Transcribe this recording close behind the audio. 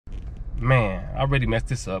Man, I already messed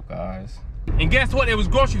this up, guys. And guess what? It was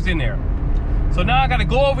groceries in there. So now I gotta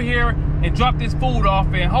go over here and drop this food off,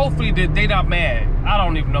 and hopefully they not mad. I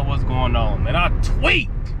don't even know what's going on, man. I tweet.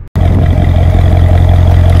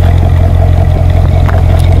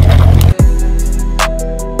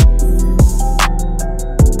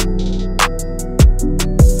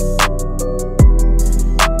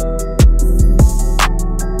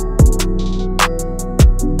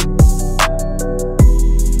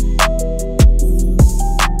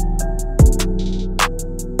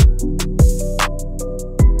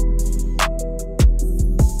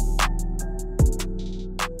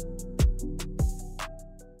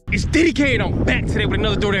 It's DDK and I'm back today with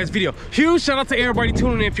another DoorDash video. Huge shout out to everybody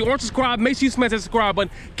tuning in. If you aren't subscribed, make sure you smash that subscribe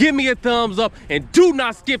button, give me a thumbs up, and do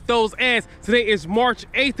not skip those ads. Today is March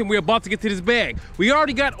 8th and we're about to get to this bag. We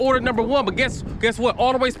already got order number one, but guess what?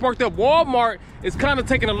 All the way sparked up. Walmart is kind of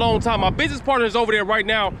taking a long time. My business partner is over there right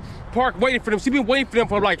now, parked waiting for them. She's been waiting for them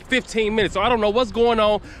for like 15 minutes. So I don't know what's going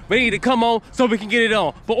on, but they need to come on so we can get it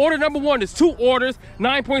on. But order number one is 2 orders,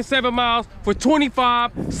 9.7 miles for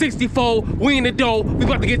 $25.64. We in the dough. We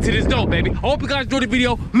about to get to this dough, baby. I hope you guys enjoyed the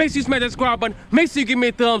video. Make sure you smash that subscribe button. Make sure you give me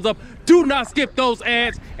a thumbs up. Do not skip those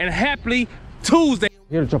ads, and happy Tuesday.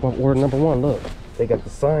 Here to drop off order number one. Look, they got the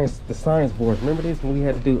science boards. Remember this when we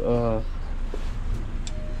had to do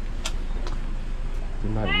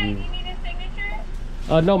Hi, do you need a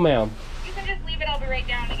signature? No, ma'am. You can just leave it. I'll be right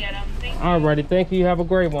down to get them. Thank you. Alrighty, thank you. You have a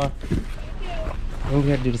great one. You too. And we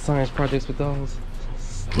had to do the science projects with those.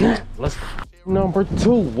 Let's go. Number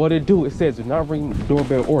 2, what it do? It says do not ring the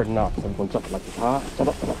doorbell or knock. So I'm gonna jump it like this.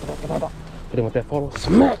 Hit him with that photo.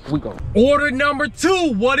 Smack. We go. Order number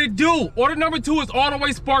 2, what it do? Order number 2 is all the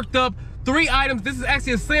way sparked up. 3 items. This is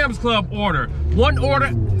actually a Sam's Club order. 1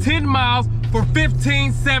 order, 10 miles for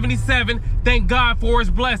 $15.77. Thank God for his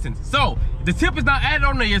blessings. So the tip is not added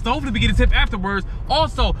on there yet, so hopefully we get a tip afterwards.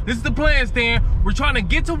 Also, this is the plan, Stan. We're trying to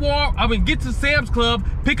get to get to Sam's Club,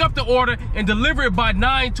 pick up the order, and deliver it by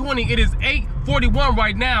 9:20. It is 8:41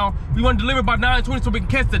 right now. We want to deliver it by 9:20 so we can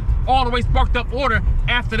catch the all the way sparked up order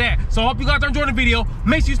after that. So I hope you guys are enjoying the video.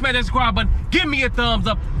 Make sure you smash that subscribe button. Give me a thumbs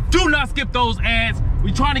up. Do not skip those ads.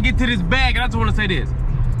 We're trying to get to this bag, and I just want to say this.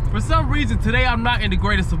 For some reason, today I'm not in the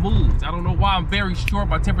greatest of moods. I don't know why. I'm very short.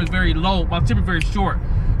 My temper is very low. My temper is very short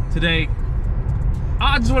today.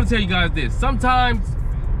 I just want to tell you guys this. Sometimes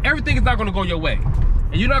everything is not going to go your way,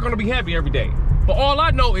 and you're not going to be happy every day. But all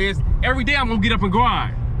I know is every day I'm going to get up and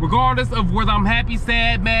grind. Regardless of whether I'm happy,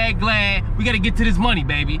 sad, mad, glad, we got to get to this money,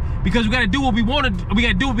 baby. Because we got to do what we want to do. We got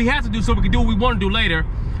to do what we have to do so we can do what we want to do later.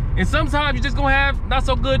 And sometimes you're just going to have not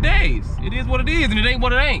so good days. It is what it is, and it ain't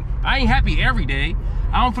what it ain't. I ain't happy every day.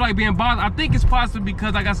 I don't feel like being bothered. I think it's possibly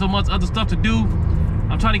because I got so much other stuff to do.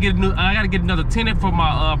 I'm trying to get I gotta get another tenant for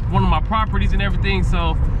my one of my properties and everything,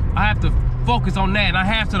 so I have to focus on that, and I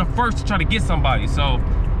have to the first to try to get somebody. So,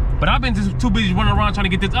 but I've been just too busy running around trying to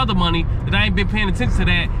get this other money that I ain't been paying attention to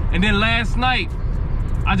that. And then last night,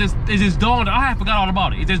 it just dawned. I forgot all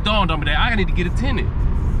about it. It just dawned on me that I need to get a tenant.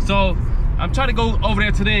 So I'm trying to go over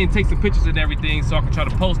there today and take some pictures and everything so I can try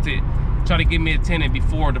to post it. Try to get me a tenant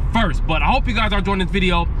before the first. But I hope you guys are enjoying this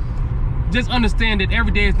video. Just understand that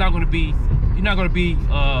every day is not going to be. You're not gonna be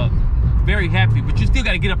very happy, but you still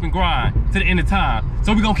gotta get up and grind to the end of time.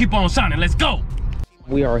 So we're gonna keep on shining. Let's go.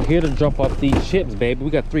 We are here to drop off these chips, baby.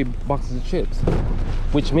 We got 3 boxes of chips,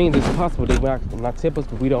 which means it's possible they might not tip us,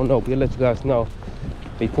 but we don't know. We'll let you guys know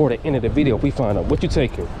before the end of the video. We find out what you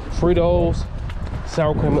taking. Fritos,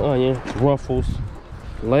 sour cream and onion, Ruffles,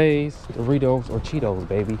 Lay's, Doritos, or Cheetos,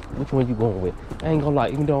 baby. Which one you going with? I ain't gonna lie,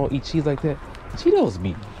 even though I don't eat cheese like that, Cheetos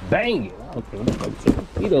be banging. Okay,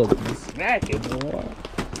 Cheetos be smacking, boy.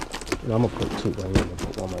 And I'm gonna put 2. I'm gonna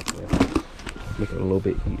put 1 right there. Make it a little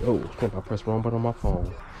bit heat. Oh, I think I pressed wrong button on my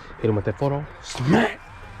phone. Hit him with that photo. Smack!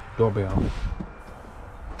 Doorbell.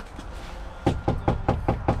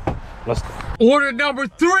 Let's go. Order number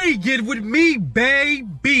 3. Get with me,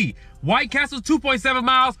 baby. White Castle 2.7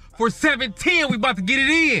 miles for $7.10. We about to get it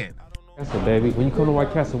in. That's it, baby. When you come to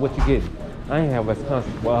White Castle, what you get? I ain't have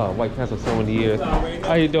Wisconsin, White Castle so many years.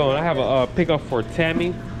 How you doing? I have a pickup for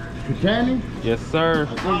Tammy. For Tammy? Yes, sir.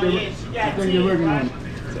 I think they're working on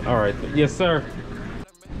it. All right. Yes, sir.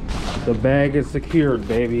 The bag is secured,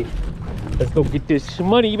 baby. Let's go get this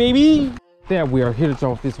money, baby. There, we are here to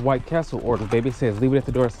drop off this White Castle order, baby. It says leave it at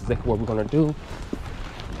the door. That's exactly what we're gonna do.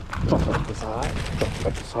 Drop it up the side. Drop it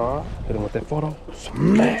up the side. Hit him with that photo.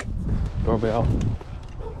 Smack. Doorbell.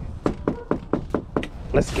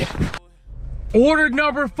 Let's get it. Order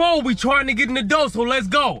number 4, we trying to get in the dough, so let's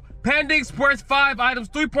go. Panda Express 5 items,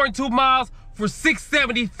 3.2 miles for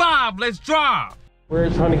 $6.75. Let's drive. We're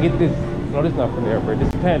trying to get this No, this is not Panera Bread. This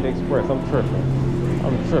is Panda Express. I'm tripping.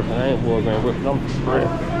 I ain't bullgrain whipping. I'm tripping.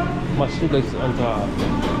 My shoelaces untied.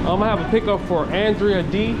 I'm gonna have a pickup for Andrea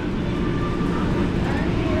D.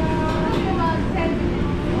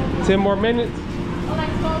 10 more minutes?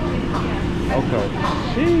 Okay.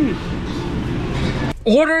 Sheesh.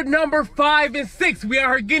 Order number 5 and 6. We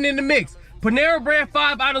are getting in the mix. Panera Bread,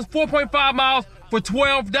 5 items, 4.5 miles for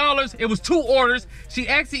 $12. It was 2 orders. She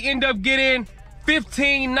actually ended up getting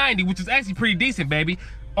 $15.90, which is actually pretty decent, baby.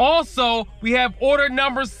 Also, we have order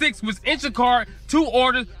number 6 with InstaCart, 2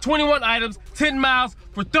 orders, 21 items, 10 miles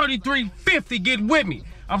for $33.50. Get with me.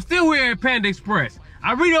 I'm still here at Panda Express.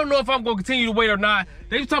 I really don't know if I'm gonna continue to wait or not.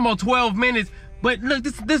 They were talking about 12 minutes, but look,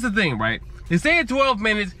 this is the thing, right? They say 12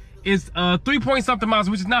 minutes is 3-point-something miles,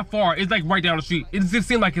 which is not far. It's like right down the street. It just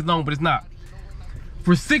seems like it's long, but it's not.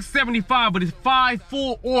 For $6.75, but it's 5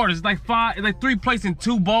 full orders. It's like 3 plates and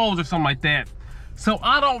 2 bowls or something like that. So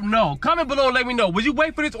I don't know. Comment below and let me know. Would you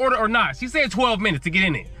wait for this order or not? She said 12 minutes to get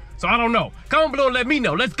in it. So I don't know. Comment below and let me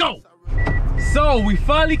know. Let's go. So we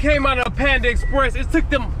finally came out of Panda Express. It took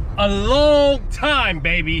them a long time,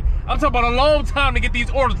 baby. I'm talking about a long time to get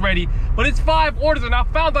these orders ready. But it's 5 orders, and I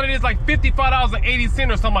found out it is like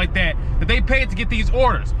 $55.80 or something like that they paid to get these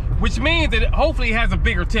orders. Which means that hopefully it has a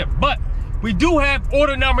bigger tip. But we do have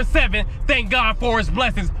order number 7. Thank God for his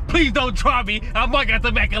blessings. Please don't try me. I might have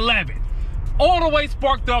to make 11. All the way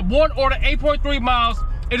sparked up. 1 order, 8.3 miles.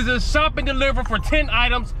 It is a shop and deliver for 10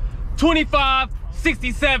 items,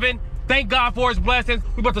 $25.67. Thank God for his blessings.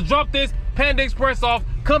 We're about to drop this Panda Express off,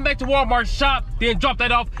 come back to Walmart, shop, then drop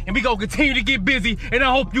that off, and we gonna continue to get busy, and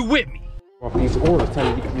I hope you with me. Off these orders,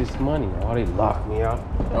 trying to get this money. Oh, they locked me out.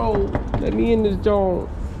 Oh, let me in this joint.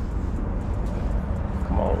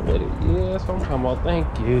 Come on with it. Yeah, that's what I'm talking about. Thank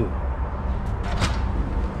you.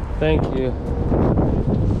 Thank you.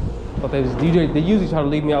 But they usually try to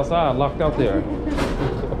leave me outside, locked out there.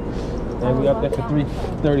 And we out there for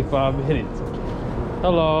 35 minutes.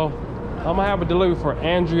 Hello. I'm gonna have a delivery for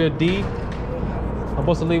Andrea D. I'm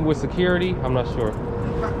supposed to leave with security. I'm not sure.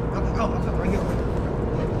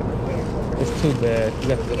 It's too bad. We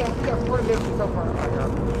got 4 minutes so far.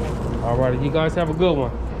 Alrighty, you guys have a good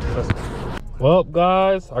one. Well,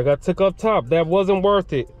 guys, I got took up top. That wasn't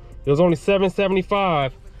worth it. It was only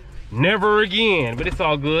 $7.75. Never again, but it's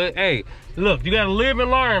all good. Hey, look, you gotta live and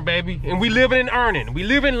learn, baby. And we living and earning. We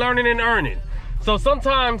living, learning, and earning. So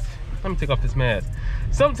sometimes, let me take off this mask.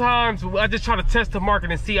 Sometimes I just try to test the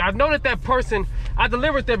market and see. I know that person, I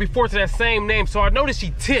delivered there before to that same name, so I know that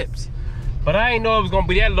she tips. But I didn't know it was gonna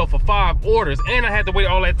be that low for 5 orders, and I had to wait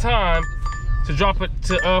all that time to drop it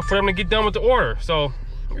to for them to get done with the order. So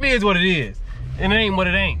it is what it is, and it ain't what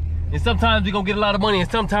it ain't. And sometimes we gonna get a lot of money,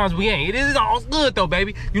 and sometimes we ain't. It is all good though,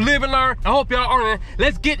 baby. You live and learn. I hope y'all earning.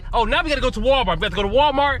 Let's get. Oh, now we gotta go to Walmart. We got to go to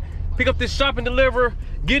Walmart, pick up this shop and deliver,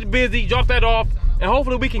 get busy, drop that off. And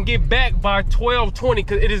hopefully we can get back by 12:20,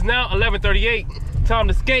 because it is now 11:38. Time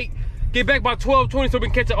to skate. Get back by 12:20 so we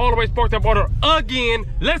can catch it all the way sparked up order again.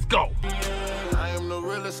 Let's go. I am the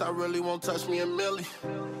realest, I really won't touch me a milli.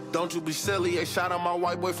 Don't you be silly, a shot on my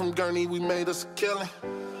white boy from Gurney, we made us a killing.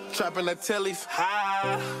 Trapping at Tilly's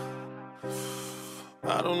high.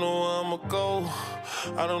 I don't know where I'ma go.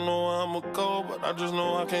 I don't know where I'ma go, but I just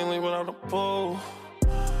know I can't leave without a pole.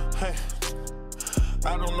 Hey.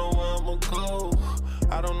 I don't know where I'ma go.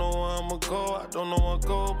 I don't know where I'ma go. I don't know where I'ma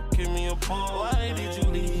go. Give me a pull. Why did you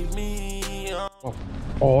leave me?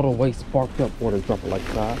 All the way sparked up orders dropping like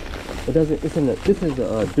that. It doesn't. It's in the. This is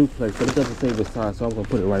a duplex, but it doesn't say which side, so I'm gonna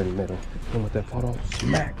put it right in the middle. And with that photo,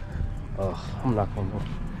 smack. I'm not gonna know.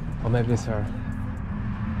 Or maybe it's her.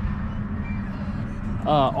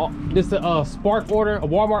 This is a Spark order, a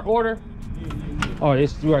Walmart order. Oh,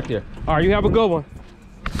 it's right there. All right, you have a good one.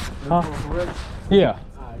 Huh? Yeah,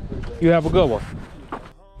 you have a good one.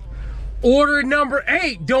 Order number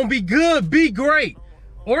 8, don't be good, be great.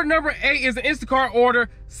 Order number 8 is an Instacart order,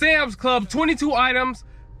 Sam's Club, 22 items,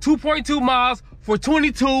 2.2 miles for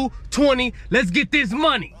 $22.20. Let's get this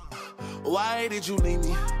money. Why did you leave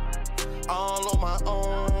me all on my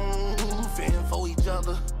own, fending for each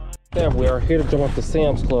other? Yeah, we are here to jump off the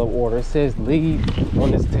Sam's Club order. It says leave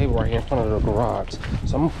on this table right here in front of the garage.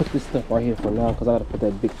 So I'm gonna put this stuff right here for now, because I gotta put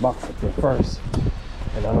that big box up there first.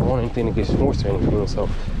 And I don't want anything to get smushed or anything, so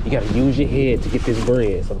you gotta use your head to get this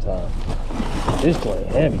bread sometimes. This joint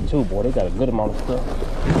heavy too, boy. They got a good amount of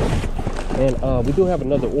stuff. And we do have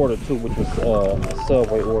another order too, which was a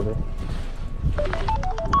Subway order. Let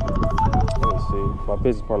me see, my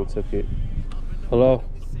business partner took it. Hello?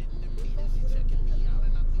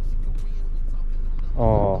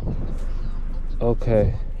 Oh,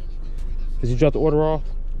 okay. Did you drop the order off?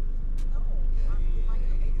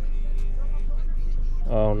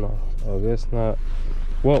 Oh no. Oh, guess not.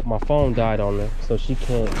 Well, my phone died on there, so she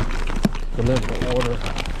can't deliver the order.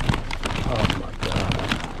 Oh my god.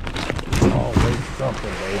 It's always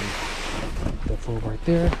something, baby. That food right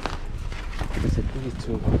there. Let's hit these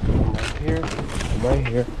two. One right here, one right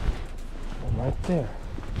here, one right there.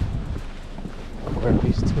 I'll grab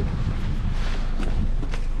these two.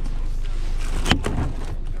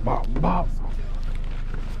 Bop, bop.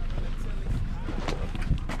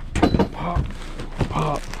 Pop,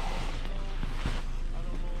 pop.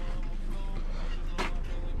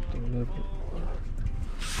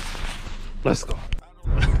 Let's go.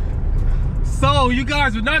 So you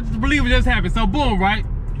guys would not believe what just happened. So boom, right?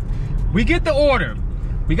 We get the order.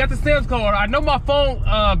 We got the Sam's Club order. I know my phone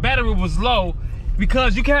battery was low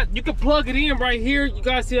because you can plug it in right here. You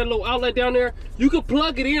guys see that little outlet down there? You can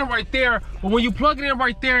plug it in right there, but when you plug it in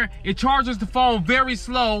right there, it charges the phone very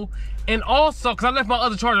slow. And also, because I left my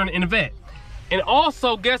other charger in the vet. And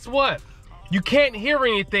also, guess what? You can't hear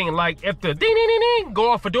anything. Like if the ding ding ding ding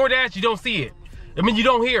go off for DoorDash, you don't see it. I mean, you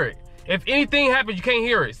don't hear it. If anything happens, you can't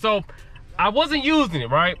hear it. So I wasn't using it,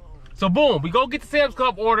 right? So boom, we go get the Sam's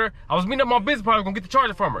Club order. I was meeting up my business partner, gonna get the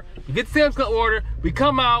charger from her. We get the Sam's Club order, we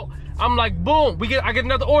come out, I'm like, boom, I get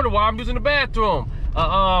another order while I'm using the bathroom.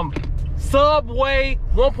 Subway,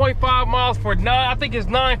 1.5 miles for I think it's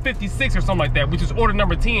 $9.56 or something like that, which is order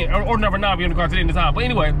number 10, or order number 9, we on the car today in the time. But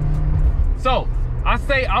anyway, so I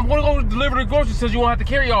say, I'm gonna go deliver the groceries so you won't have to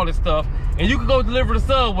carry all this stuff, and you can go deliver the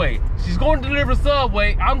Subway. She's going to deliver the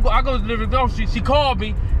Subway, I go deliver the groceries. She called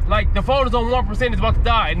me, like the phone is on 1%, it's about to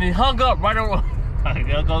die, and then hung up right on,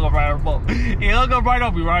 it hung up right on it hung up right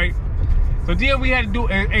on me, right? So then we had to do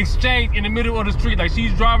an exchange in the middle of the street. Like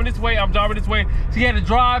she's driving this way, I'm driving this way. She had to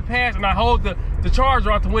drive past, and I hold the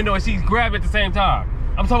charger out the window, and she's grabbing at the same time.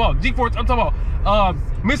 I'm talking about G-Force, I'm talking about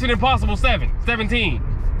Mission Impossible 17,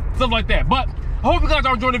 something like that. But I hope you guys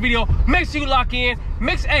are enjoying the video. Make sure you lock in.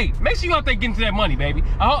 Make sure you out there getting to that money, baby.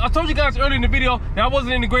 I told you guys earlier in the video that I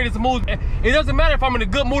wasn't in the greatest of moods. It doesn't matter if I'm in a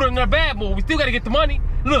good mood or in a bad mood. We still got to get the money.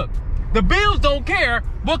 Look, the bills don't care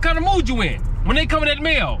what kind of mood you in when they come in that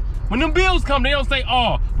mail. When them bills come, they don't say,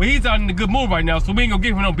 oh, well, he's not in a good mood right now, so we ain't gonna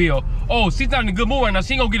give him no bill. Oh, she's not in a good mood right now,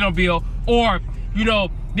 she ain't gonna get no bill. Or, you know,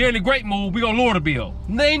 they're in a great mood, we gonna lower the bill.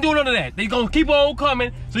 They ain't doing none of that. They gonna keep on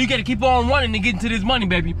coming, so you gotta keep on running and get into this money,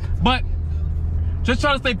 baby. But just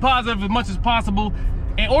try to stay positive as much as possible.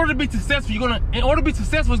 In order to be successful,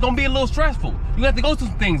 it's gonna be a little stressful. You have to go through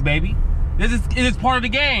some things, baby. It is part of the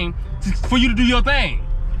game for you to do your thing.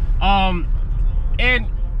 And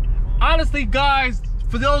honestly, guys,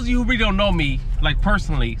 for those of you who really don't know me, like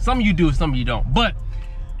personally, some of you do, some of you don't. But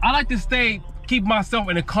I like to keep myself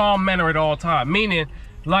in a calm manner at all times. Meaning,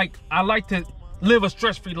 like, I like to live a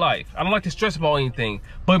stress-free life. I don't like to stress about anything.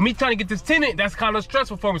 But me trying to get this tenant, that's kind of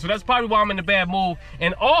stressful for me. So that's probably why I'm in a bad mood.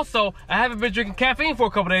 And also, I haven't been drinking caffeine for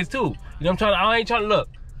a couple days too. You know what I'm I ain't trying to look.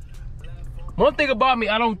 One thing about me,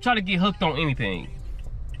 I don't try to get hooked on anything.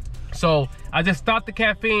 So I just stopped the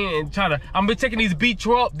caffeine and I've been taking these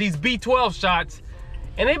B12 shots.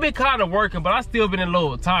 And they've been kind of working, but I still been a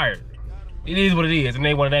little tired. It is what it is, and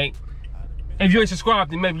ain't what it ain't. And if you ain't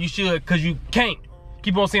subscribed, then maybe you should, because you can't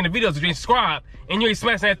keep on seeing the videos if you ain't subscribed, and you ain't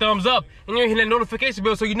smashing that thumbs up, and you ain't hitting that notification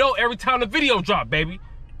bell so you know every time the video drop, baby.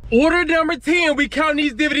 Order number 10, we counting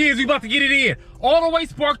these dividends, we about to get it in. All the way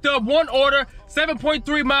sparked up, one order,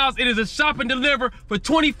 7.3 miles. It is a shop and deliver for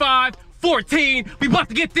 $25.14. We about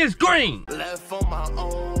to get this green. Left on my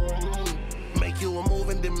own. You a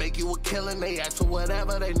moving, then make you a killing. They ask for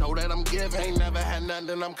whatever, they know that I'm giving. Ain't never had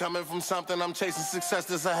nothing, I'm coming from something. I'm chasing success,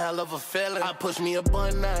 that's a hell of a feeling. I push me a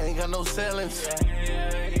button, I ain't got no ceilings.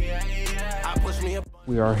 I push me a...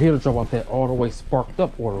 We are here to drop off that all the way sparked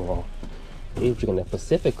up order off. Hey, what you got that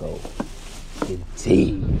Pacifico?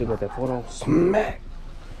 Indeed. Look at that photo. Smack.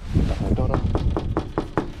 Let's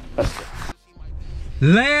go.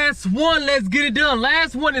 Last one, let's get it done.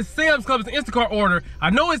 Last one is Sam's Club. It's an InstaCart order. I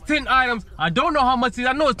know it's 10 items. I don't know how much it is.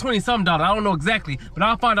 I know it's $20-something. I don't know exactly, but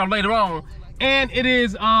I'll find out later on. And it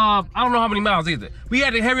is, I don't know how many miles is it. We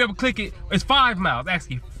had to hurry up and click it. It's 5 miles,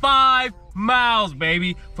 actually. 5 miles,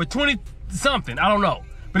 baby, for 20-something. I don't know.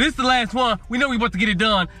 But it's the last one. We know we're about to get it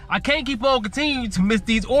done. I can't keep on continuing to miss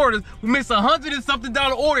these orders. We missed $100-something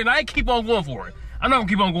order, and I keep on going for it. I'm not gonna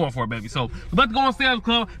keep on going for it, baby. So we're about to go on Sam's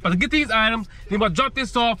Club, about to get these items, then about to drop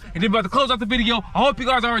this off, and then about to close out the video. I hope you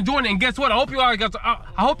guys are enjoying it, and guess what? I hope you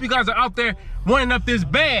guys are out there running up this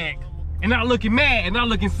bag and not looking mad and not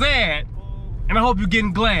looking sad. And I hope you're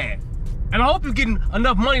getting glad. And I hope you're getting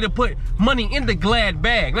enough money to put money in the glad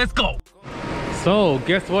bag. Let's go. So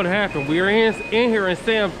guess what happened? We are in here in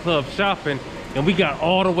Sam's Club shopping, and we got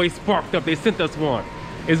all the way sparked up. They sent us one.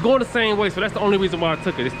 It's going the same way, so that's the only reason why I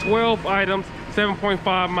took it. It's 12 items,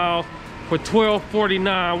 7.5 miles for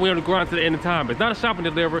 $12.49. We're on the grind to the end of time. It's not a shopping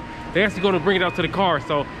delivery. They're actually going to bring it out to the car.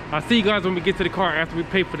 So I'll see you guys when we get to the car after we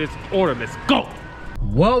pay for this order. Let's go.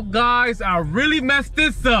 Well, guys, I really messed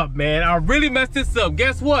this up, man. I really messed this up.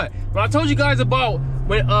 Guess what? When I told you guys about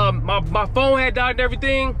when my phone had died and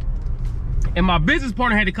everything, and my business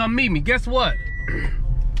partner had to come meet me, guess what?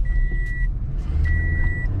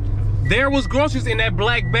 There was groceries in that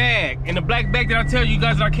black bag. In the black bag that I tell you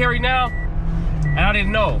guys that I carry now, and I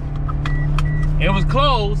didn't know. It was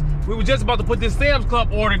closed. We were just about to put this Sam's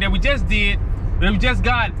Club order that we just did, that we just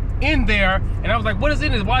got in there, and I was like, what is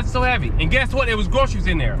in this? Why is it so heavy? And guess what? It was groceries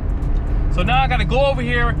in there. So now I gotta go over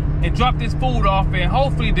here and drop this food off, and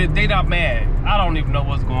hopefully they not mad. I don't even know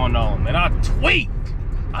what's going on, man. I tweaked.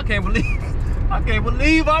 I can't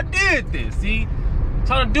believe I did this. See,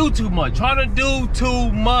 trying to do too much.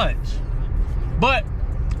 But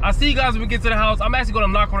I see you guys when we get to the house. I'm actually gonna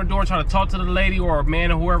knock on the door and try to talk to the lady or a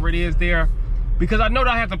man or whoever it is there, because I know that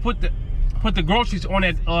I have to put the groceries on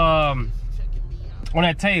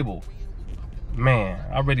that table. Man,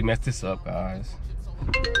 I really messed this up, guys.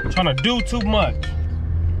 I'm trying to do too much.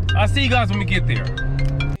 I'll see you guys when we get there.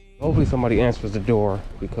 Hopefully somebody answers the door,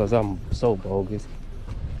 because I'm so bogus.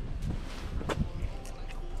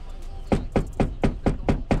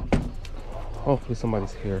 Hopefully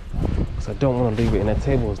somebody's here, because I don't want to leave it, and that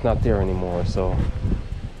table is not there anymore. So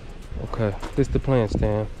okay, this is the plan,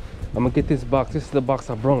 Stan. I'm gonna get this box. This is the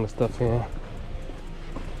box I brought the stuff in,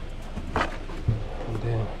 and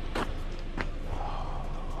then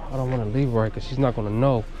I don't want to leave it right, because she's not gonna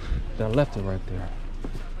know that I left it right there.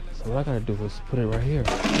 So what I gotta do is put it right here,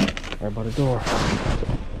 right by the door.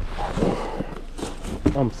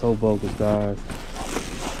 I'm so bogus, guys.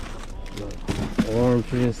 Look,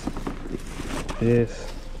 oranges. This,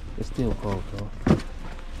 it's still cold though.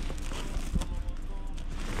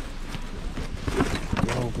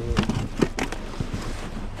 Yogurt.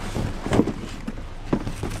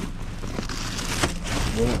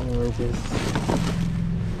 More oranges.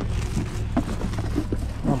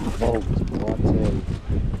 I'm bogus, bro, I tell you.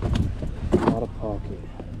 Out of pocket.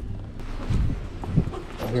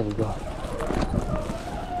 Oh, here we go.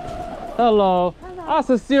 Hello. I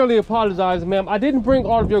sincerely apologize, ma'am. I didn't bring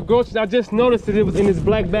all of your groceries. I just noticed that it was in this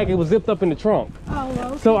black bag. It was zipped up in the trunk. Oh,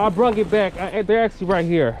 okay. So I brought it back. They're actually right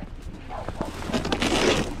here.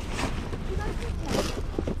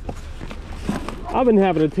 I've been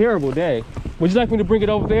having a terrible day. Would you like me to bring it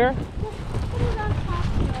over there? Put it on top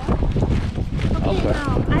of Okay.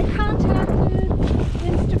 now, I contacted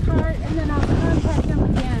InstaCart, and then I'll contact them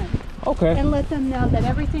again. Okay. And let them know that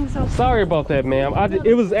everything's okay. Sorry about that, ma'am.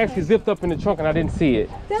 It was actually zipped up in the trunk and I didn't see it.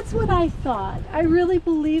 That's what I thought. I really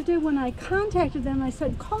believed it when I contacted them. I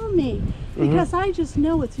said, call me, because I just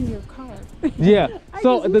know it's in your car. Yeah.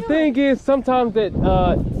 So just the knew thing is, sometimes that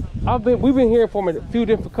we've been hearing from a few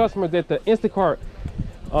different customers that the Instacart,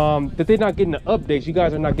 that they're not getting the updates. You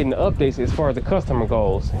guys are not getting the updates as far as the customer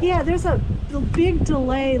goes. Yeah, there's a big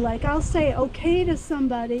delay. Like, I'll say okay to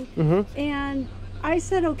somebody, and I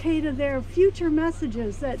said okay to their future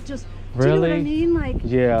messages that just, do you know what I mean? Like,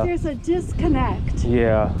 yeah, there's a disconnect.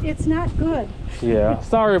 Yeah. It's not good. Yeah.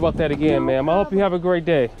 Sorry about that again, ma'am. I hope you have a great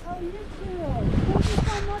day. Oh, you too. Thank you so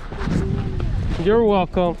much for being here. You're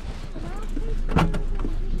welcome.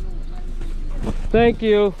 Thank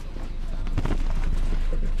you.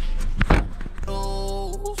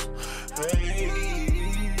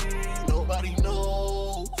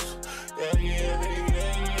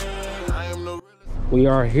 We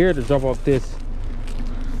are here to drop off this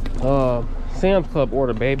Sam's Club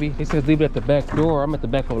order, baby. He says leave it at the back door. I'm at the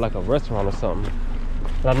back of like a restaurant or something.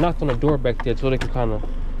 And I knocked on the door back there so they can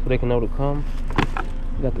know to come.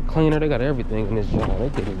 They got the cleaner, they got everything in this joint. They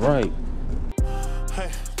did it right. Hey,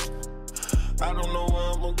 I don't know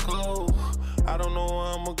where I'm gonna go. I don't know where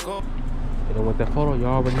I'm gonna go. And then with that photo,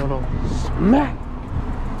 y'all already know though. Smack!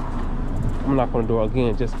 I'm not gonna do it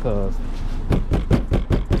again just cause.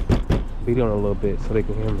 Video on a little bit so they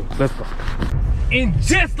can hear me. Let's go. And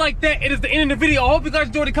just like that, it is the end of the video. I hope you guys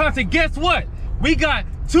enjoyed the content. Guess what? We got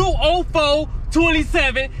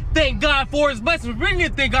 204.27. Thank God for his blessings. We really need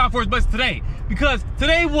to thank God for his blessings today, because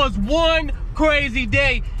today was one crazy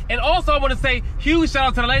day. And also I want to say huge shout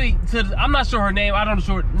out to the lady, I'm not sure her name, I don't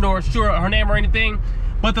know her name or anything,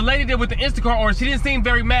 but the lady that with the Instacart order, she didn't seem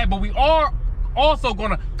very mad. But we are also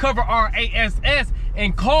gonna cover our ASS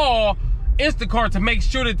and call Instacart to make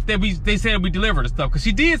sure that they said we delivered the stuff, because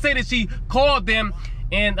she did say that she called them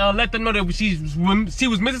and let them know that she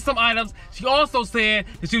was missing some items. She also said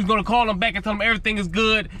that she was going to call them back and tell them everything is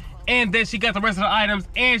good, and that she got the rest of the items,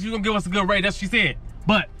 and she was going to give us a good rate. That's what she said.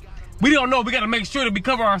 But we don't know. We got to make sure that we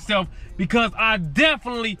cover ourselves because I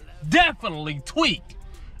definitely tweaked.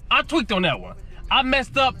 I tweaked on that one. I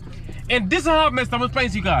messed up, and this is how I messed up. I'm gonna explain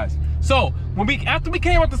to you guys. So after we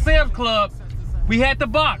came out the Sam's Club, we had the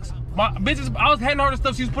box. My business, I was handing her the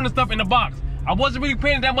stuff. She was putting the stuff in the box. I wasn't really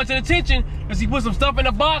paying that much attention because she put some stuff in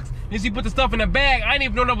the box, then she put the stuff in the bag. I didn't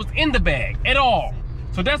even know that was in the bag at all.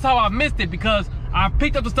 So that's how I missed it, because I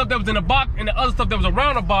picked up the stuff that was in the box and the other stuff that was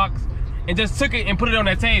around the box and just took it and put it on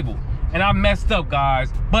that table. And I messed up,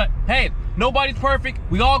 guys. But hey, nobody's perfect.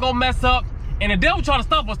 We all gonna mess up. And the devil trying to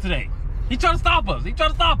stop us today. He trying to stop us. He trying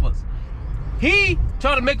to stop us. He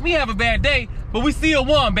tried to make me have a bad day, but we still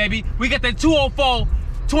won, baby. We got that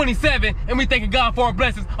 204-27, and we thanking God for our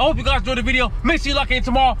blessings. I hope you guys enjoyed the video. Make sure you lock in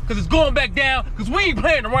tomorrow, because it's going back down, because we ain't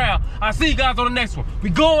playing around. I'll see you guys on the next one.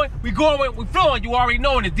 We flowing. You already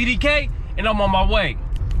know it. It's DDK, and I'm on my way.